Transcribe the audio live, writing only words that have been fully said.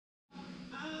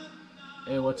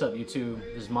Hey, what's up, YouTube?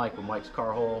 This is Mike with Mike's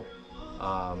Car Hole.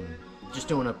 Um, just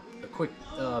doing a quick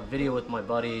video with my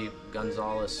buddy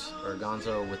Gonzo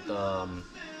with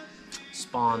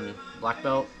Spawn Black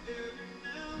Belt.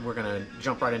 We're gonna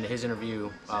jump right into his interview.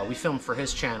 We filmed for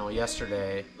his channel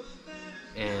yesterday,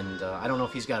 and I don't know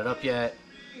if he's got it up yet,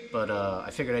 but I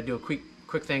figured I'd do a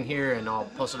quick thing here, and I'll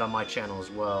post it on my channel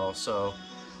as well. So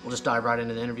we'll just dive right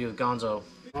into the interview with Gonzo.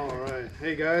 All right,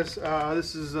 hey guys,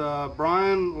 this is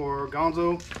Brian or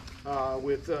Gonzo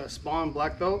with Spawn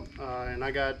Black Belt, and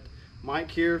I got Mike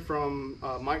here from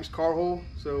Mike's Car Hole.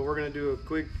 So we're gonna do a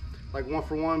quick, like,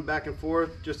 one-for-one back and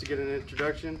forth, just to get an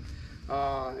introduction,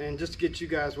 and just to get you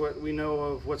guys what we know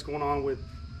of what's going on with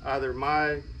either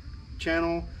my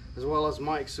channel as well as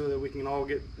Mike's, so that we can all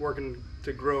get working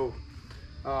to grow.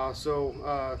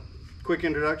 Quick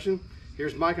introduction.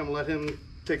 Here's Mike. I'm gonna let him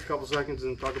take a couple seconds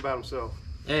and talk about himself.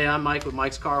 Hey, I'm Mike with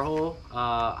Mike's Car Hole.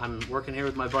 I'm working here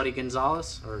with my buddy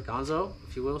Gonzo,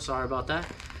 if you will. Sorry about that.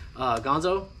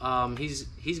 Gonzo,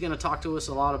 he's going to talk to us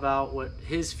a lot about what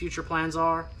his future plans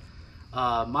are.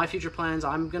 My future plans,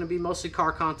 I'm going to be mostly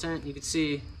car content. You can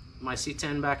see my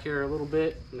C10 back here a little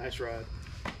bit. Nice ride.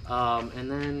 And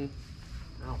then,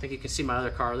 I don't think you can see my other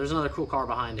car. There's another cool car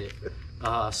behind it.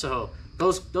 So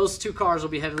those two cars will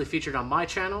be heavily featured on my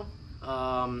channel.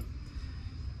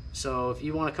 So if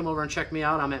you want to come over and check me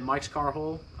out, I'm at Mike's Car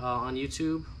Hole on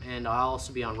YouTube, and I'll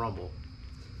also be on Rumble.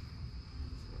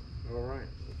 All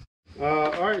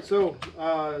right. So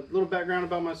a little background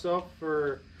about myself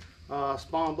for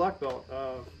Spawn Black Belt.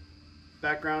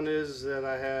 Background is that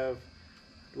I have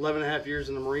 11 and a half years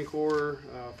in the Marine Corps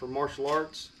for martial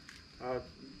arts.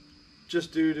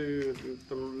 Just due to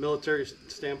the military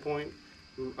standpoint,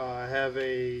 I had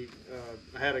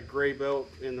a gray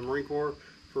belt in the Marine Corps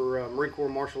for Marine Corps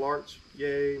martial arts.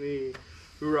 Yay me,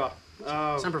 hoorah.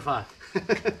 Semper Fi.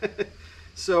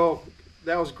 So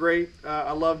that was great.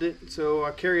 I loved it. So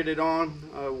I carried it on.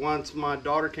 Once my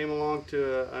daughter came along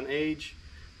to an age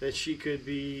that she could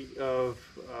be of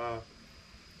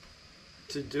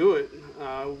to do it,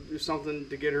 do something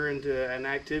to get her into an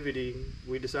activity.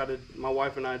 My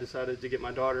wife and I decided to get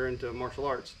my daughter into martial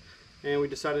arts, and we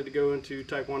decided to go into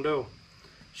Taekwondo.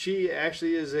 She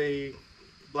actually is a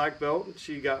black belt.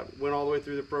 She went all the way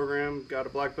through the program, got a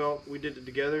black belt. We did it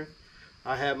together.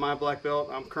 I have my black belt.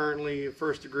 I'm currently a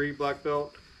first degree black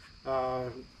belt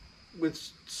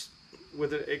with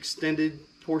extended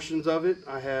portions of it.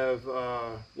 I have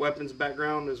weapons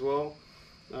background as well.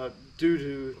 Due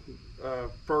to a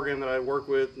program that I work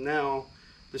with now,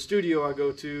 the studio I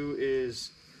go to is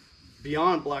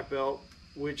beyond black belt,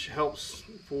 which helps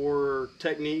for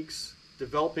techniques,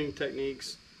 developing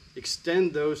techniques,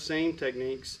 extend those same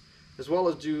techniques, as well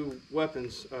as do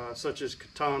weapons such as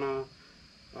katana,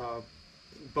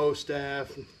 bow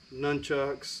staff,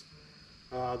 nunchucks,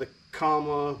 the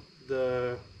kama,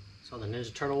 So the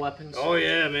Ninja Turtle weapons? Oh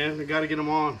yeah, man, we got to get them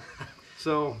on.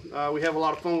 So we have a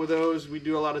lot of fun with those. We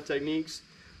do a lot of techniques.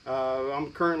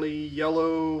 I'm currently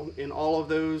yellow in all of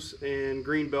those and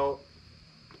green belt,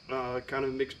 kind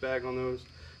of a mixed bag on those,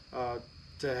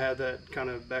 to have that kind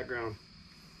of background.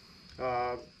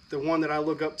 The one that I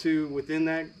look up to within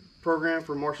that program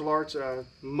for martial arts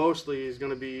mostly is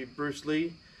going to be Bruce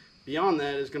Lee. Beyond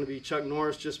that is going to be Chuck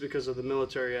Norris, just because of the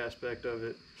military aspect of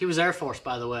it. He was Air Force,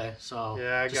 by the way, so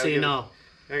yeah, just so you know.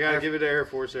 I got to give it to Air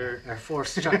Force there. Air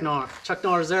Force, Chuck Norris. Chuck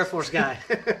Norris, Air Force guy.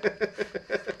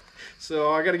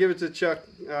 So I got to give it to Chuck.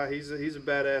 He's a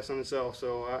badass on himself,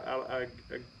 so I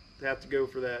have to go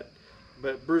for that.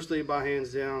 But Bruce Lee, by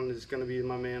hands down, is going to be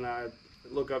my man I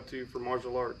look up to for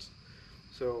martial arts.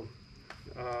 So,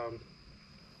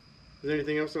 is there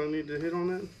anything else I need to hit on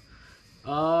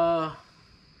that?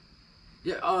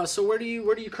 Yeah. So where do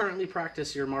you currently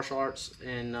practice your martial arts,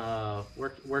 and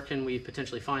where can we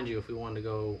potentially find you if we wanted to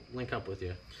go link up with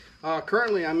you?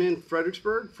 Currently, I'm in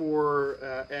Fredericksburg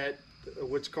at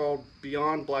what's called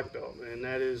Beyond Black Belt, and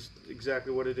that is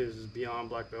exactly what it is Beyond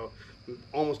Black Belt.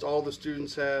 Almost all the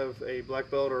students have a black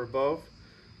belt or above,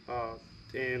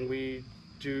 and we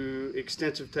do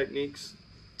extensive techniques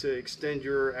to extend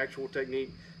your actual technique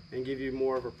and give you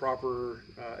more of a proper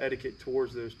etiquette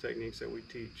towards those techniques that we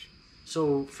teach.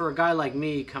 So for a guy like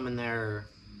me coming there,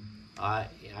 I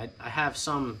have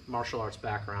some martial arts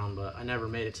background, but I never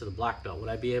made it to the black belt. Would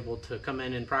I be able to come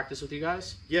in and practice with you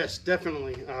guys? Yes,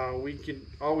 definitely. We can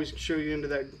always show you into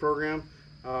that program,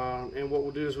 and what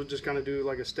we'll do is we'll just kind of do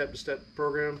like a step-to-step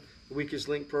program, weakest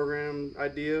link program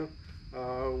idea.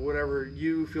 Whatever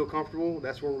you feel comfortable,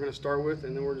 that's what we're going to start with,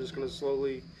 and then we're just going to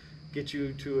slowly get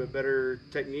you to a better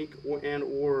technique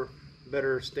or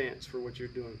better stance for what you're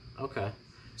doing. Okay.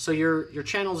 So your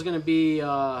channel is going to be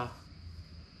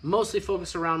Mostly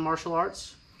focused around martial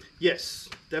arts. Yes,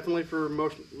 definitely for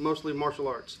mostly martial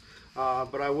arts.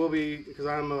 But I will be, because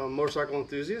I'm a motorcycle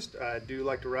enthusiast, I do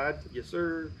like to ride. Yes,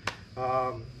 sir.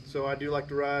 So I do like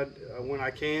to ride when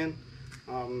I can.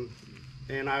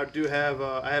 And I do have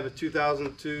I have a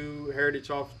 2002 Heritage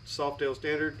Softail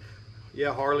Standard.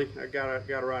 Yeah, Harley. I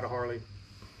gotta ride a Harley.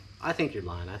 I think you're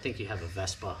lying. I think you have a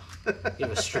Vespa. You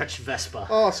have a stretch Vespa.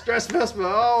 Oh, stretch Vespa.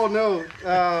 Oh no.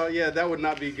 Yeah, that would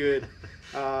not be good.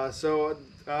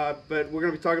 But we're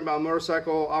going to be talking about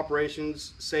motorcycle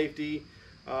operations, safety,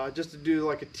 just to do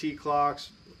like a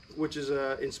T-clocks, which is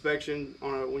a inspection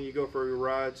on when you go for your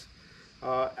rides.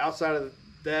 Outside of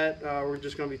that, we're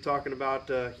just going to be talking about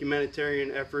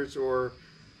humanitarian efforts, or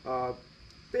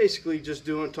basically just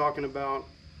talking about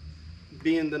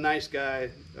being the nice guy.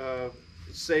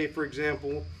 Say, for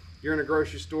example, you're in a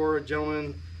grocery store, a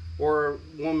gentleman or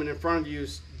a woman in front of you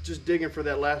is just digging for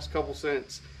that last couple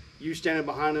cents. You standing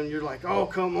behind them, you're like, oh,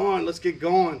 come on, let's get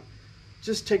going.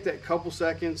 Just take that couple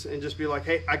seconds and just be like,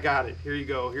 hey, I got it. Here you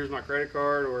go. Here's my credit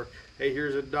card, or hey,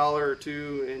 here's $1 or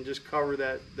 $2, and just cover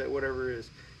that whatever it is.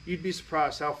 You'd be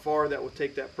surprised how far that would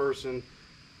take that person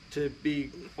to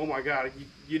be, oh my God,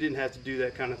 you didn't have to do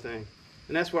that kind of thing.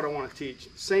 And that's what I want to teach.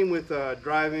 Same with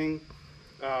driving,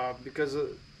 because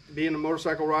being a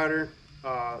motorcycle rider,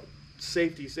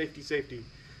 safety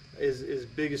is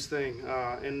biggest thing.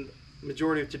 And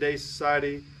majority of today's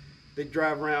society, they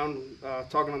drive around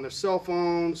talking on their cell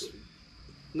phones,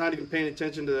 not even paying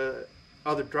attention to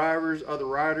other drivers, other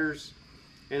riders,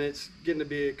 and it's getting to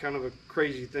be kind of a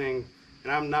crazy thing,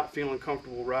 and I'm not feeling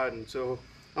comfortable riding. So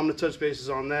I'm going to touch bases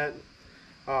on that,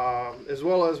 as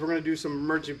well as we're going to do some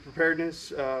emergency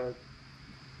preparedness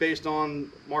based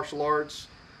on martial arts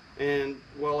and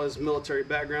well as military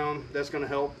background. That's going to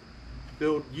help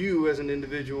build you as an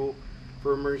individual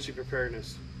for emergency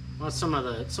preparedness. Well, some of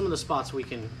the spots we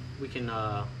can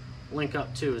link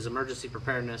up to is emergency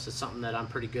preparedness. It's something that I'm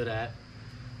pretty good at,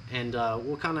 and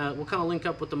we'll kind of link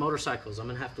up with the motorcycles. I'm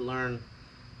gonna have to learn.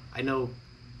 I know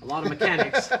a lot of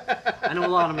mechanics.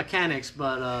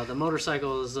 But the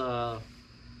motorcycle is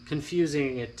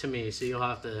confusing it to me. So you'll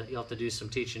have to do some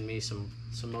teaching me some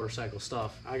motorcycle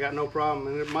stuff. I got no problem,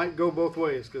 and it might go both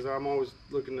ways because I'm always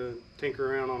looking to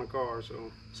tinker around on a car.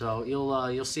 So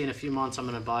you'll see in a few months I'm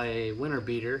gonna buy a winter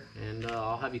beater, and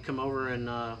I'll have you come over and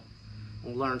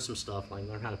we'll learn some stuff, like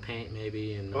learn how to paint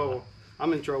maybe. And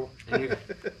I'm in trouble. And you're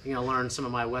gonna learn some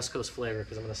of my West Coast flavor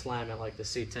because I'm gonna slam it like the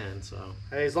C10. So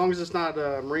hey, as long as it's not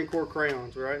Marine Corps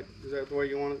crayons, right? Is that the way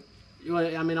you want it?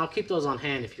 I mean, I'll keep those on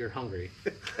hand if you're hungry.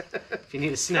 If you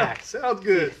need a snack. Sounds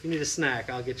good. If you need a snack,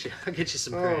 I'll get you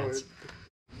some crayons.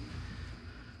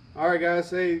 All right, guys.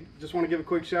 Hey, just want to give a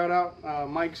quick shout out,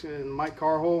 Mike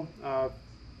Carhole.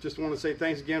 Just want to say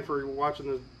thanks again for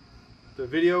watching the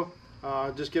video.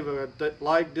 Just give a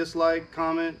like, dislike,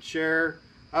 comment, share.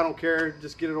 I don't care.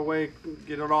 Just get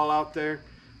it all out there,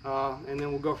 and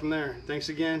then we'll go from there. Thanks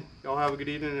again. Y'all have a good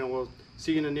evening, and we'll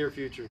see you in the near future.